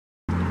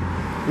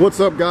What's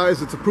up,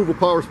 guys? It's Approval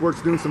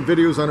Powersports doing some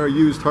videos on our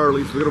used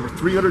Harleys. We got over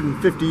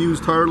 350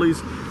 used Harleys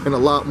and a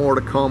lot more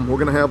to come. We're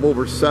gonna have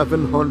over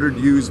 700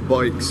 used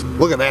bikes.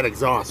 Look at that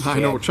exhaust. I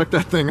know, check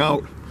that thing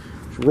out.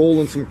 It's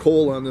rolling some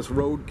coal on this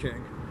Road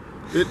King.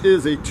 It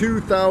is a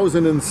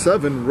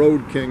 2007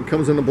 Road King.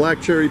 Comes in the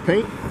black cherry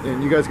paint,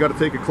 and you guys got to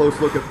take a close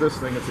look at this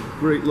thing. It's a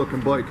great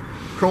looking bike.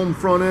 Chrome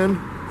front end,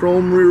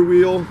 chrome rear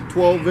wheel,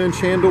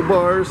 12-inch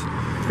handlebars,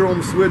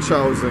 chrome switch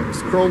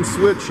housings, chrome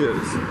switches.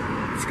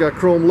 It's got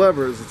chrome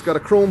levers. It's got a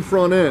chrome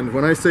front end.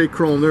 When I say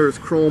chrome, there is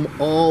chrome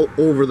all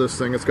over this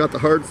thing. It's got the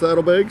hard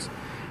saddlebags.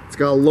 It's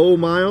got low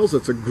miles.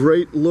 It's a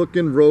great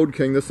looking Road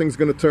King. This thing's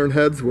going to turn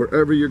heads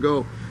wherever you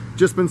go.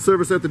 Just been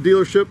serviced at the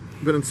dealership,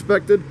 been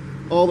inspected.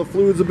 All the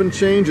fluids have been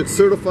changed. It's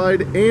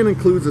certified and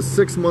includes a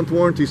 6-month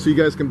warranty, so you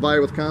guys can buy it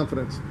with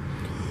confidence.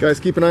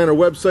 Guys, keep an eye on our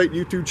website,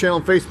 YouTube channel,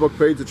 and Facebook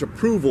page. It's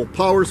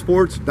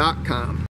ApprovalPowersports.com.